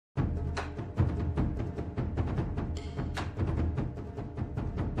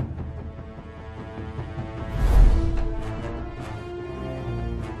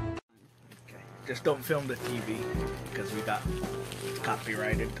Just don't film the TV because we got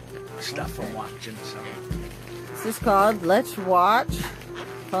copyrighted stuff from watching. So This is called Let's Watch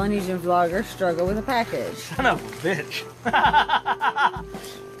Polynesian Vlogger Struggle with a Package. son of a bitch. I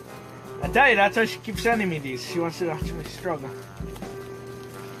tell you, that's why she keeps sending me these. She wants to watch me struggle.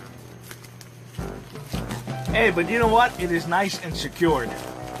 Hey, but you know what? It is nice and secured.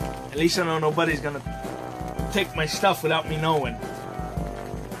 At least I know nobody's gonna take my stuff without me knowing.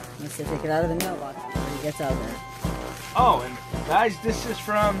 Let's see, take it out of the mailbox when it gets out there. Oh, and guys, this is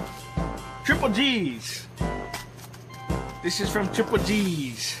from TripleGs. This is from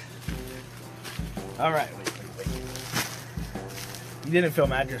TripleGs. All right, wait. You didn't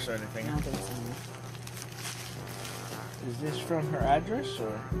film address or anything. I don't think so. Is this from her address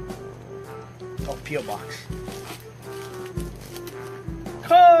or? Oh, P.O. Box.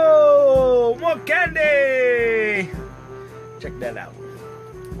 Oh, more candy! Check that out.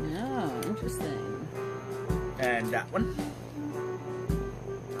 Oh, interesting. And that one.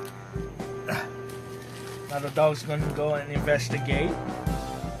 Now the dog's gonna go and investigate.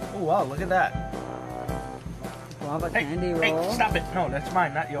 Oh wow, look at that. Guava Hey, candy roll. hey, stop it. No, that's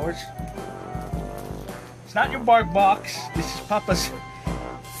mine, not yours. It's not your bark box. This is Papa's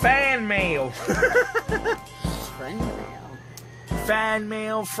fan mail. Friend mail. Fan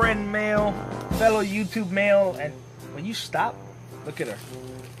mail, friend mail, fellow YouTube mail, and when you stop, look at her.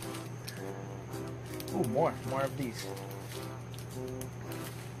 Ooh, more of these.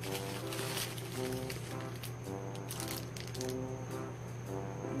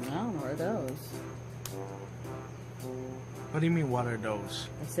 No, what are those? What do you mean, what are those?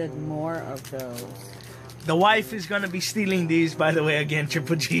 I said more of those. The wife is gonna be stealing these, by the way, again,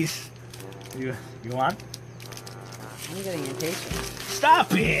 TripleGs. You want? I'm getting impatient. Stop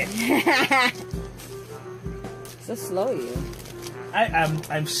it! So slow, you.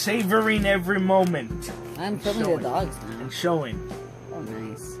 I'm savoring every moment. I'm filming the dogs now. And showing. Oh,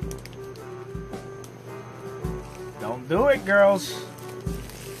 nice. Don't do it, girls.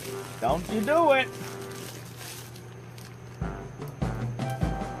 Don't you do it.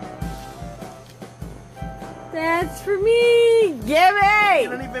 That's for me! Give You it!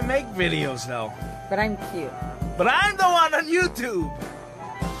 don't even make videos, though. But I'm cute. But I'm the one on YouTube.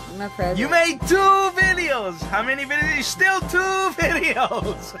 I'm a present. You made 2 videos. How many videos? Still 2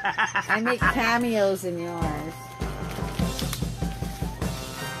 videos. I make cameos in yours.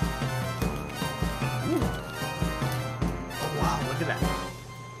 Oh, wow, look at that.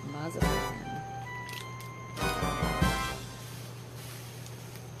 Mazapin.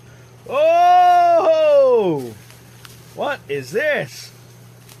 Oh! What is this?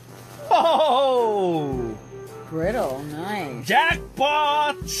 Oh! Brittle, nice.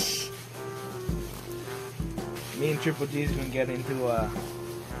 Jackpots! Me and TripleG's gonna get into a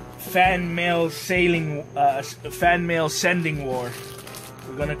fan mail sending war.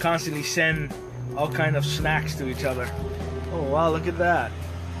 We're gonna constantly send all kind of snacks to each other. Oh wow, look at that.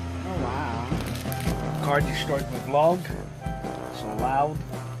 Oh, wow. Card destroyed my vlog. So loud.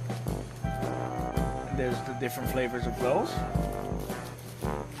 And there's the different flavors of those.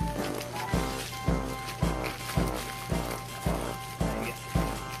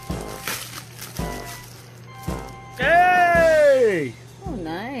 Hey! Oh,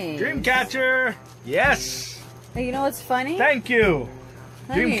 nice. Dreamcatcher! Yes! Hey, you know what's funny? Thank you!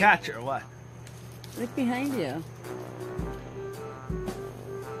 Honey. Dreamcatcher, what? Look behind you.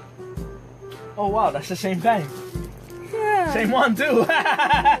 Oh wow, that's the same thing. Yeah. Same one too!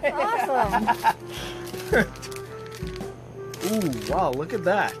 Awesome. Ooh, wow, look at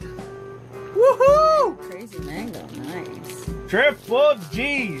that. Woohoo! Crazy mango, nice.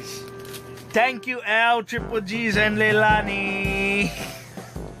 TripleGs! Thank you, Al, TripleGs, and Leilani.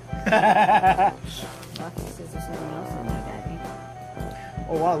 Lucky says there's something else on my daddy.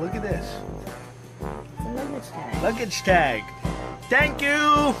 Oh wow, look at this. It's a luggage tag. Luggage tag. Thank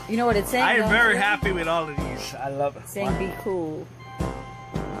you! You know what it's saying? I am don't very you? happy with all of these. I love it. It's saying be cool.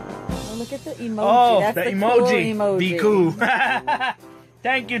 Oh, look at the emoji. Oh, That's the the emoji. Cool emoji. Be cool.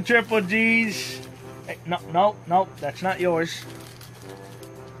 Thank you, TripleGs. Hey, no, that's not yours.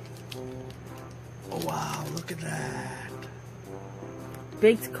 Oh wow, look at that.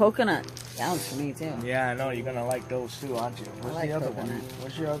 Baked coconut. That one's for me too. Yeah, I know, you're gonna like those too, aren't you? Where's like the other coconut. one?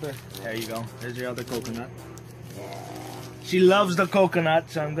 Where's your other? There you go. There's your other coconut. Yeah. She loves the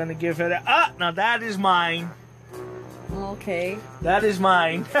coconut, so I'm gonna give her that. Ah, now that is mine. Okay. That is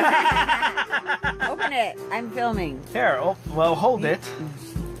mine. Open it. I'm filming. Here, oh, well, hold it.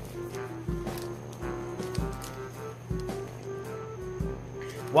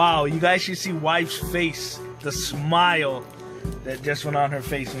 Wow, you guys should see wife's face. The smile that just went on her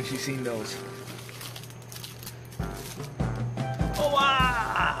face when she seen those.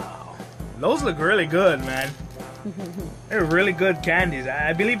 Those look really good, man. They're really good candies.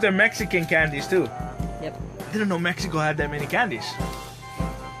 I believe they're Mexican candies too. Yep. I didn't know Mexico had that many candies.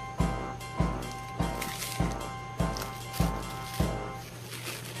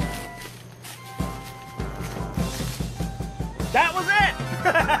 That was it!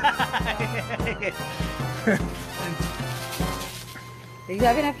 Do you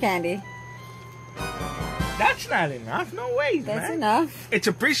have enough candy? That's not enough. No way, man. That's enough. It's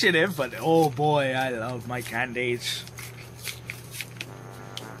appreciative, but oh boy, I love my candies.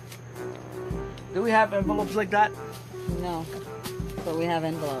 Do we have envelopes like that? No, but we have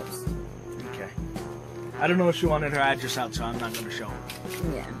envelopes. Okay. I don't know if she wanted her address out, so I'm not going to show.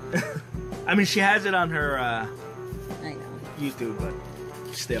 Yeah. I mean, she has it on her I know. YouTube, but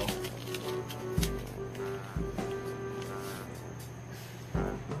still.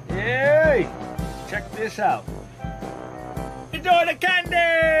 Yay! Check this out. Enjoy the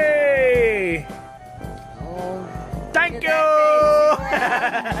candy! Oh. Thank you!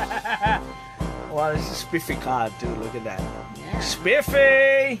 Wow, this is spiffy cod too. Look at that. Yeah.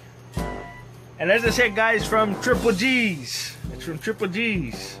 Spiffy! And as I said, guys, from TripleGs. It's from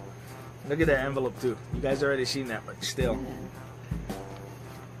TripleGs. Look at that envelope too. You guys already seen that, but still. Yeah.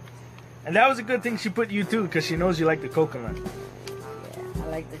 And that was a good thing she put you too, because she knows you like the coconut. Yeah, I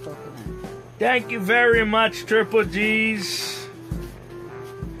like the coconut. Thank you very much, TripleGs.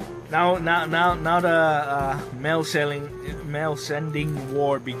 Now the mail sending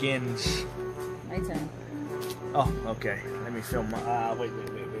war begins. My turn. Oh, okay. Let me film. Wait. I'm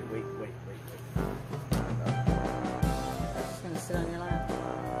just gonna sit on your lap.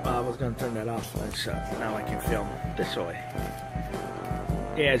 I was gonna turn that off. Now I can film this way.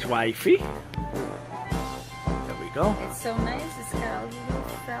 There's wifey. There we go. It's so nice. It's got all these little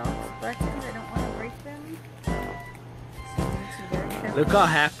felt buttons. I don't want to break them. So Look how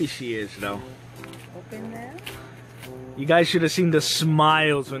happy she is, though. Open there. You guys should have seen the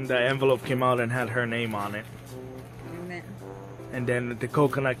smiles when the envelope came out and had her name on it. Amen. And then the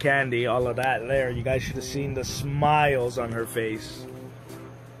coconut candy, all of that there. You guys should have seen the smiles on her face.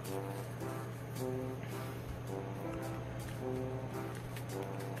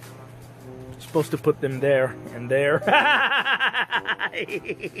 Supposed to put them there and there.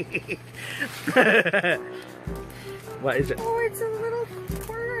 What is it? Oh, it's a little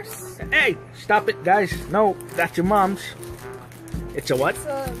purse. Hey, stop it, guys. No, that's your mom's. It's a what? It's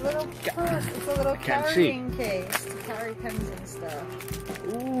a little purse. It's a little Can't carrying case to carry pens and stuff.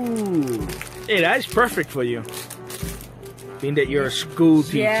 Ooh. Hey, that's perfect for you. Being that you're a school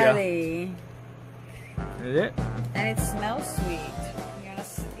teacher. Jelly. Is it? And it smells sweet.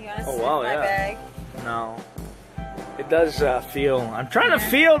 You wanna Oh, sniff wow, my yeah. bag? No. It does feel... I'm trying to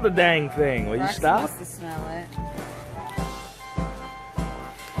feel the dang thing. Will you Roxy stop? wants to smell it.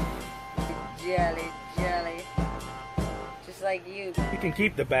 Jelly, jelly. Just like you. You can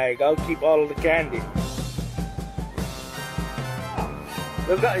keep the bag. I'll keep all of the candy.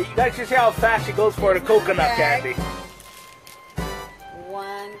 Look, you guys should see how fast she goes for the coconut candy.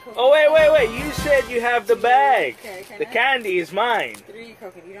 One coconut. Oh, wait. You said you have the bag. Okay, The candy is mine. 3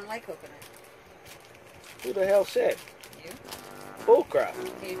 coconut. You don't like coconut. Who the hell said? You? Bull crap.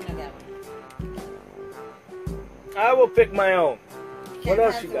 Okay, you can have that one. I will pick my own. You What can't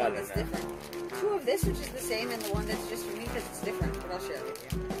else have you the got one in that's there? different. 2 of this, which is the same, and the one that's just for me because it's different. But I'll share it with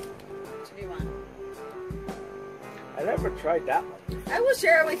you. Which do you want? I never tried that one. I will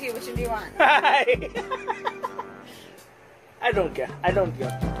share it with you. Which one do you want? I don't care.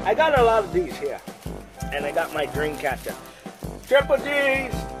 I got a lot of these here. And I got my dream catcher.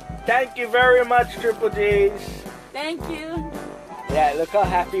 TripleGs! Thank you very much, TripleGs. Thank you. Yeah, look how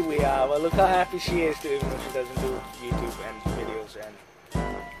happy we are. Well, look how happy she is, too, even though she doesn't do YouTube and videos. And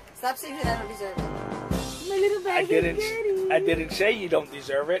Stop saying that I don't deserve it. My little bag is dirty. I didn't say you don't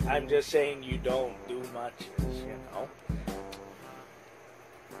deserve it. I'm just saying you don't do much, you know.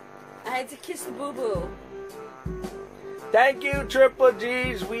 I had to kiss the boo-boo. Thank you,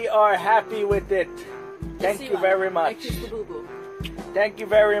 TripleGs. We are happy with it. Thank you very much. I kissed the boo-boo. Thank you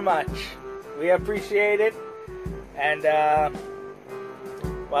very much. We appreciate it. And,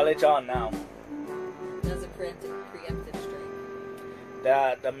 well, it's on now. That's a preemptive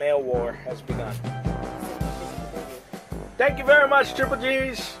strike. The mail war has begun. Thank you very much,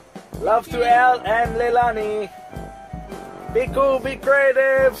 TripleGs. Love to Al and Leilani. Be cool, be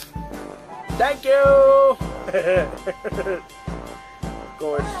creative. Thank you. Of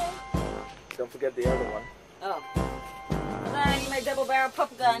course. Don't forget the other one. Oh. Hold on, I need my double barrel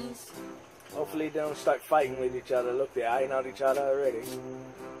pup guns. Hopefully they don't start fighting with each other. Look, they're eyeing out each other already.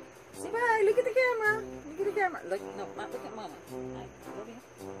 Say bye. Look at the camera. Look at the camera. Look, no, not look at Mama. Hi, love you.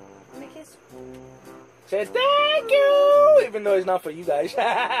 Give me a kiss. Say thank you, even though it's not for you guys.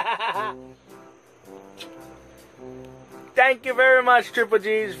 Thank you very much, Triple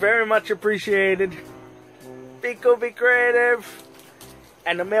G's. Very much appreciated. Be cool, be creative.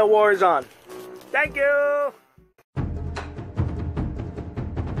 And the mail war is on. Thank you.